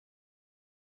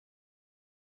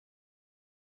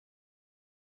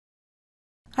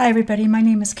Hi everybody, my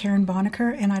name is Karen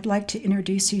Bonacker and I'd like to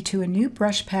introduce you to a new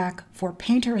brush pack for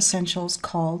painter essentials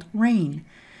called Rain.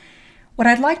 What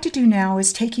I'd like to do now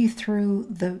is take you through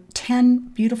the 10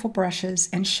 beautiful brushes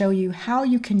and show you how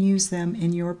you can use them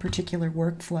in your particular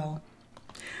workflow.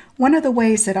 One of the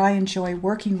ways that I enjoy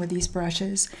working with these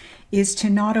brushes is to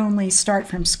not only start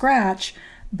from scratch,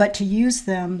 but to use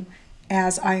them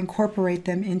as I incorporate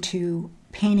them into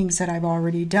paintings that I've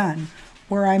already done,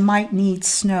 where I might need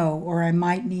snow or I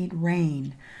might need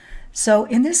rain. So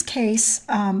in this case,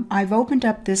 I've opened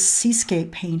up this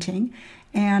seascape painting,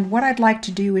 and what I'd like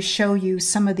to do is show you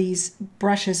some of these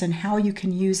brushes and how you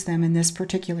can use them in this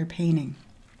particular painting.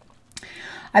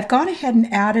 I've gone ahead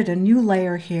and added a new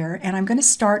layer here, and I'm going to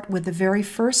start with the very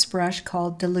first brush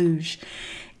called Deluge.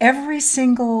 Every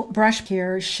single brush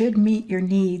here should meet your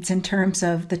needs in terms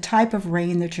of the type of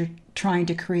rain that you're trying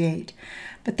to create.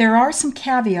 But there are some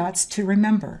caveats to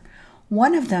remember.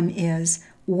 One of them is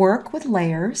work with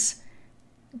layers,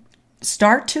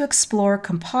 start to explore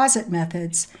composite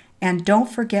methods, and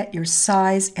don't forget your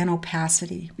size and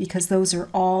opacity, because those are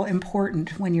all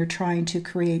important when you're trying to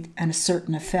create a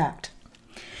certain effect.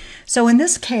 So in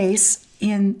this case,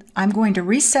 I'm going to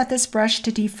reset this brush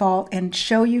to default and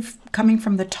show you coming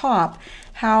from the top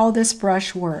how this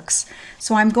brush works.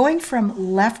 So I'm going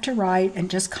from left to right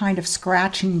and just kind of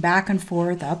scratching back and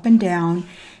forth, up and down,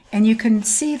 and you can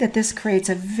see that this creates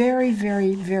a very,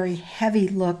 very, very heavy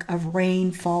look of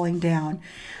rain falling down.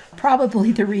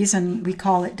 Probably the reason we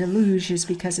call it deluge is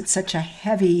because it's such a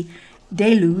heavy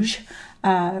deluge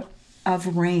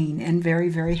of rain, and very,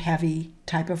 very heavy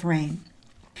type of rain.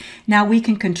 Now we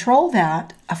can control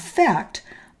that effect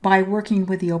by working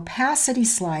with the opacity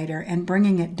slider and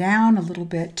bringing it down a little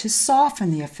bit to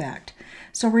soften the effect.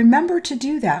 So remember to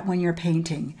do that when you're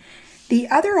painting. The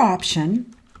other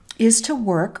option is to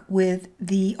work with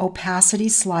the opacity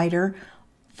slider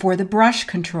for the brush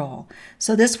control.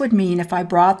 So this would mean if I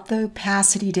brought the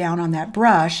opacity down on that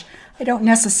brush, I don't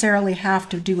necessarily have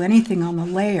to do anything on the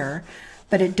layer,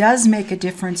 but it does make a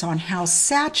difference on how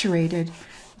saturated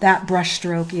that brush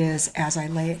stroke is as I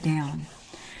lay it down.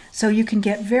 So you can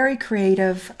get very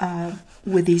creative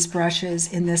with these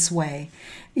brushes in this way.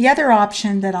 The other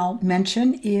option that I'll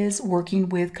mention is working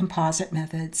with composite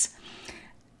methods.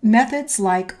 Methods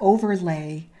like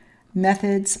overlay,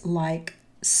 methods like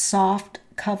soft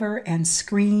cover and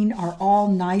screen are all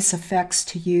nice effects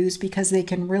to use because they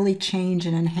can really change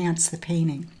and enhance the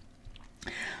painting.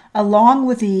 Along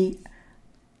with the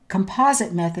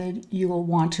composite method, you will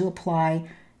want to apply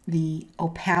the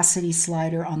opacity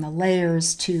slider on the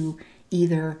layers to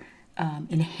either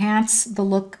enhance the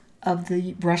look of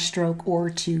the brush stroke or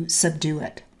to subdue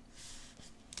it.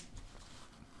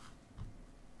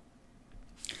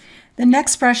 The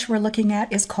next brush we're looking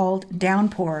at is called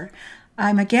Downpour.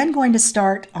 I'm again going to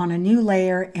start on a new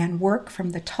layer and work from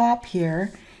the top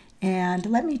here, and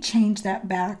let me change that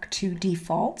back to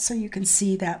default so you can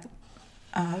see that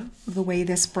the way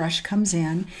this brush comes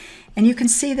in. And you can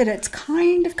see that it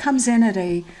kind of comes in at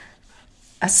a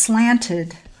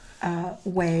slanted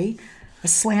way, a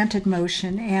slanted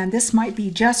motion, and this might be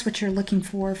just what you're looking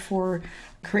for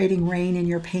creating rain in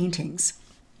your paintings.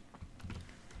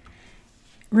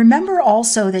 Remember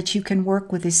also that you can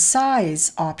work with the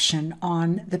size option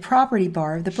on the property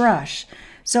bar of the brush.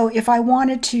 So if I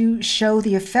wanted to show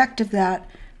the effect of that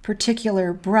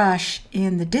particular brush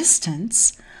in the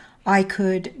distance, I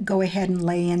could go ahead and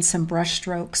lay in some brush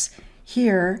strokes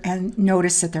here and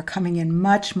notice that they're coming in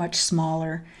much, much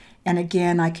smaller. And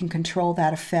again, I can control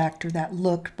that effect or that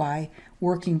look by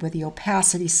working with the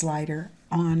opacity slider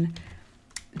on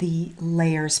the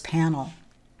layers panel.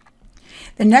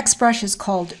 The next brush is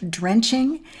called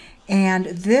Drenching, and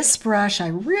this brush, I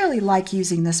really like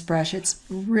using this brush. It's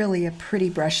really a pretty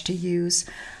brush to use.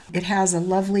 It has a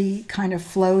lovely kind of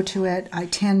flow to it. I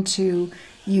tend to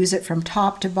use it from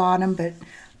top to bottom, but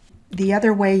the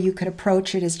other way you could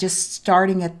approach it is just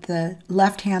starting at the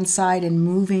left-hand side and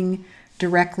moving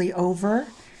directly over,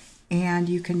 and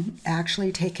you can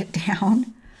actually take it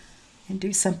down and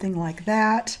do something like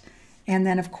that. And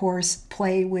then, of course,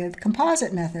 play with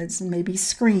composite methods and maybe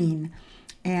screen,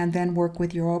 and then work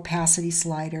with your opacity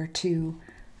slider to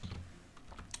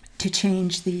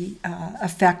change the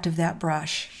effect of that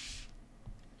brush.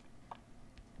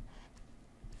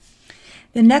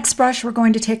 The next brush we're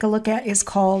going to take a look at is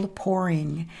called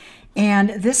Pouring. And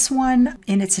this one,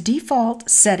 in its default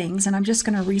settings, and I'm just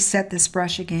going to reset this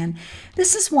brush again,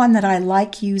 this is one that I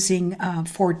like using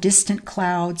for distant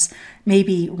clouds,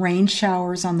 maybe rain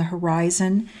showers on the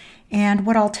horizon. And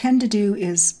what I'll tend to do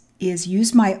is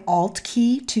use my Alt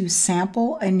key to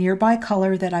sample a nearby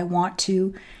color that I want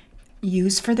to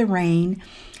use for the rain,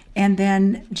 and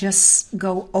then just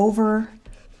go over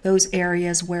those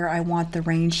areas where I want the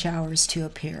rain showers to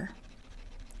appear.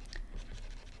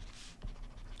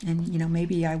 And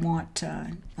maybe I want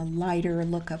a lighter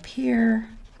look up here.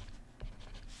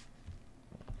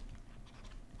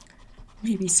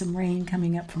 Maybe some rain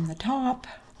coming up from the top.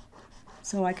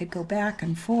 So I could go back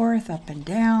and forth, up and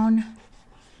down.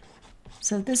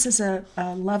 So this is a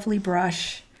lovely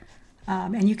brush.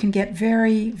 And you can get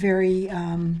very, very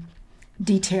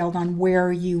detailed on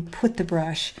where you put the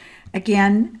brush.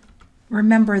 Again,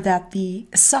 remember that the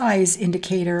size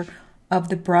indicator of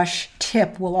the brush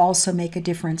tip will also make a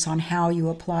difference on how you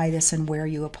apply this and where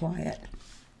you apply it.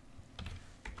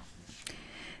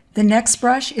 The next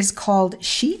brush is called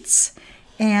Sheets,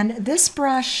 and this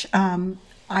brush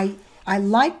I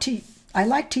like to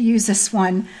use this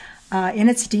one in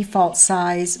its default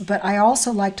size, but I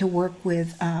also like to work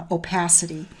with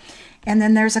opacity. And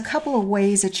then there's a couple of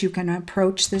ways that you can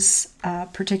approach this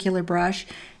particular brush.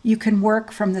 You can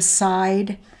work from the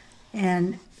side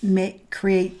and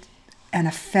create an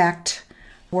effect,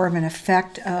 more of an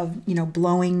effect of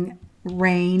blowing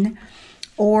rain,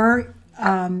 or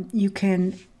you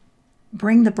can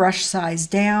bring the brush size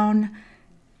down,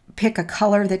 pick a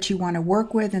color that you want to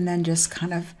work with, and then just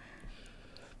kind of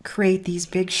create these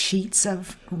big sheets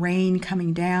of rain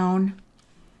coming down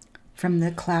from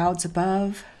the clouds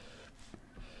above.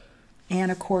 And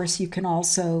of course, you can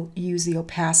also use the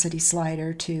opacity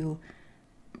slider to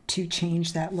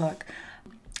change that look.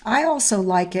 I also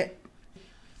like it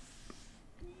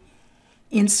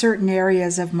in certain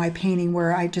areas of my painting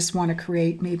where I just want to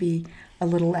create maybe a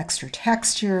little extra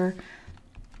texture,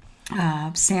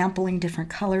 sampling different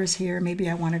colors here. Maybe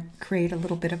I want to create a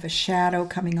little bit of a shadow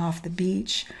coming off the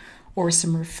beach or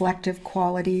some reflective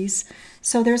qualities.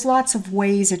 So there's lots of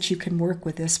ways that you can work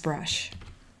with this brush.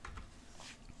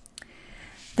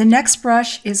 The next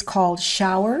brush is called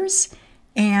Showers,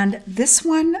 and this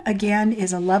one again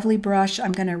is a lovely brush.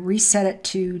 I'm going to reset it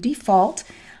to default.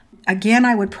 Again,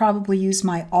 I would probably use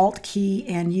my Alt key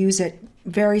and use it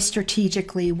very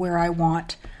strategically where I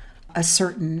want a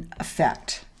certain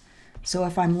effect. So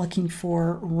if I'm looking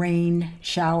for rain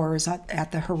showers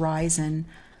at the horizon,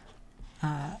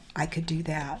 I could do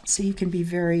that. So you can be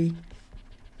very,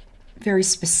 very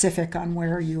specific on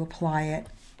where you apply it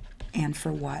and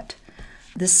for what.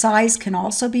 The size can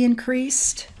also be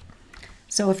increased.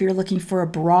 So if you're looking for a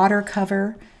broader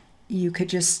cover, you could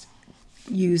just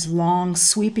use long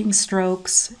sweeping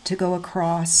strokes to go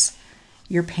across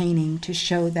your painting to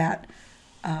show that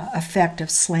effect of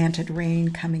slanted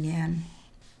rain coming in.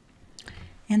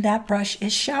 And that brush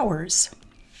is Showers.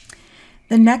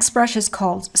 The next brush is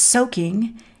called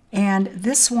Soaking, and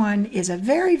this one is a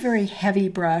very, very heavy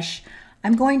brush.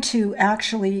 I'm going to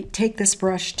actually take this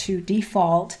brush to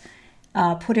default,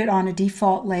 put it on a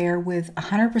default layer with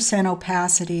 100%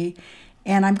 opacity,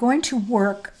 and I'm going to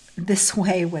work this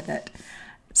way with it.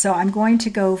 So I'm going to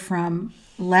go from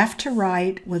left to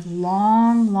right with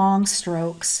long, long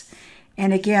strokes.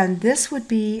 And again, this would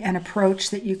be an approach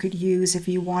that you could use if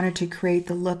you wanted to create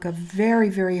the look of very,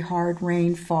 very hard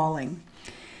rain falling.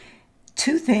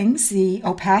 Two things: the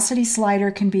opacity slider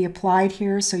can be applied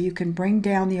here, so you can bring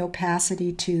down the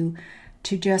opacity to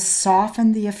just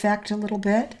soften the effect a little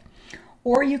bit.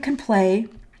 Or you can play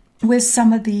with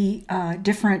some of the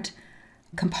different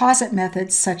composite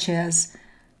methods such as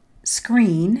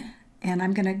screen, and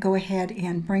I'm going to go ahead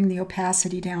and bring the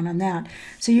opacity down on that.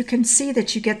 So you can see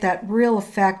that you get that real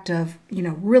effect of,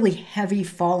 really heavy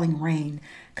falling rain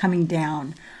coming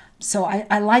down. So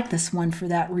I like this one for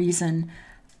that reason.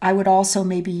 I would also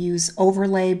maybe use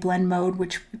overlay blend mode,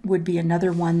 which would be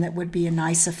another one that would be a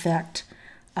nice effect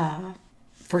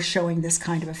for showing this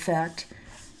kind of effect.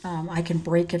 I can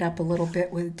break it up a little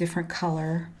bit with a different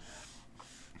color,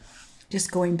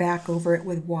 just going back over it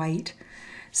with white.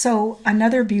 So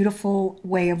another beautiful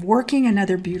way of working,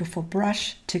 another beautiful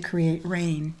brush to create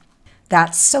rain.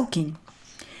 That's Soaking.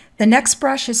 The next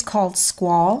brush is called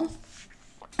Squall,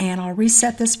 and I'll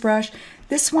reset this brush.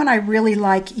 This one I really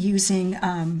like using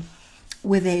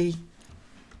with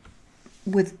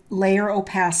layer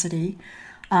opacity.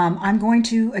 I'm going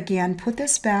to, again, put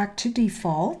this back to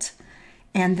default,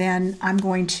 and then I'm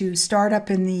going to start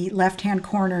up in the left-hand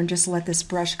corner and just let this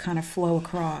brush kind of flow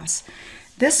across.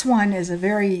 This one is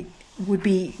would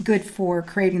be good for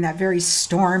creating that very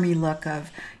stormy look of,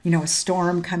 a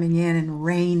storm coming in and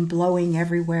rain blowing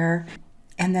everywhere.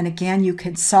 And then again, you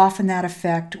could soften that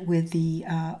effect with the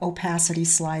opacity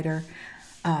slider,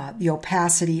 the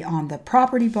opacity on the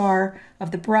property bar of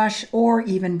the brush, or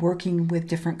even working with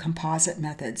different composite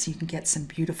methods. You can get some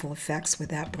beautiful effects with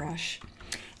that brush.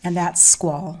 And that's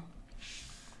Squall.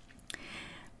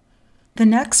 The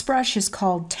next brush is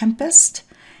called Tempest,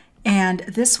 and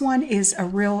this one is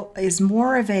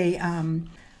more of an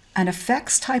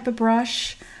effects type of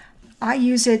brush. I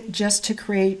use it just to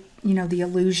create, the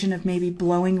illusion of maybe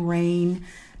blowing rain,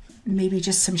 maybe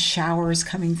just some showers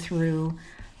coming through.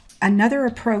 Another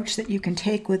approach that you can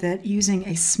take with it using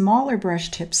a smaller brush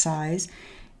tip size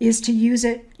is to use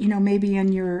it, maybe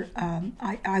in your,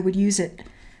 I would use it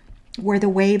where the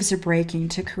waves are breaking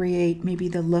to create maybe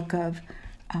the look of,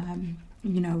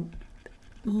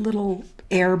 little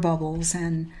air bubbles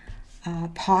and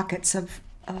pockets of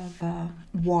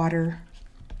water.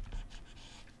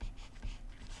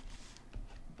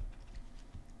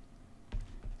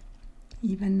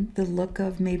 Even the look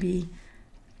of maybe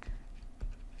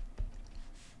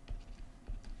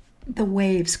the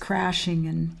waves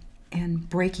crashing and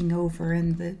breaking over,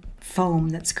 and the foam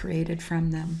that's created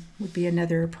from them would be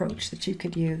another approach that you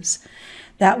could use.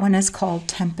 That one is called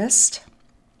Tempest.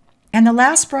 And the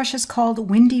last brush is called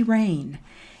Windy Rain.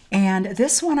 And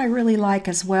this one I really like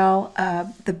as well.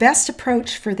 The best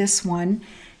approach for this one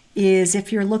is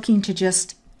if you're looking to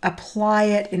just apply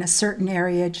it in a certain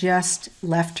area, just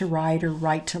left to right or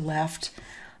right to left,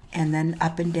 and then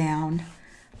up and down.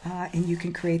 And you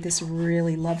can create this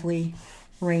really lovely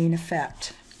rain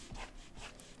effect.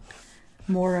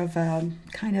 More of a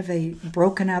kind of a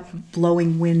broken up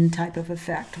blowing wind type of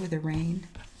effect with the rain.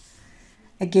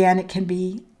 Again, it can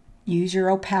be, use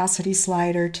your opacity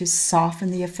slider to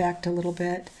soften the effect a little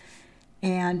bit.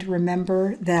 And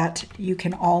remember that you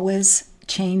can always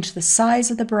change the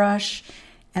size of the brush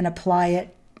and apply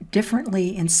it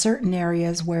differently in certain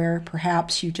areas where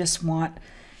perhaps you just want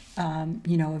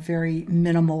a very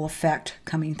minimal effect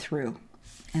coming through,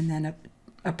 and then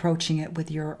approaching it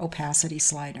with your opacity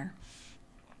slider.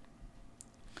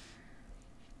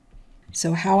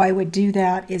 So how I would do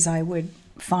that is I would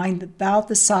find about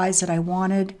the size that I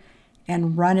wanted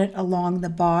and run it along the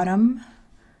bottom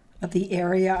of the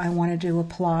area I wanted to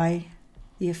apply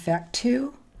the effect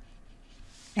to,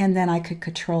 and then I could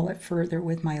control it further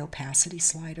with my opacity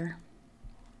slider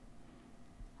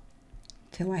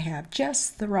till I have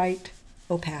just the right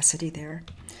opacity there.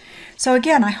 So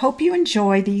again, I hope you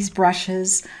enjoy these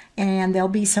brushes, and they'll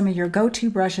be some of your go-to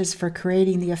brushes for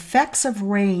creating the effects of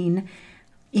rain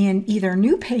in either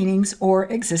new paintings or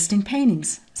existing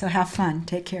paintings. So have fun.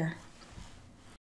 Take care.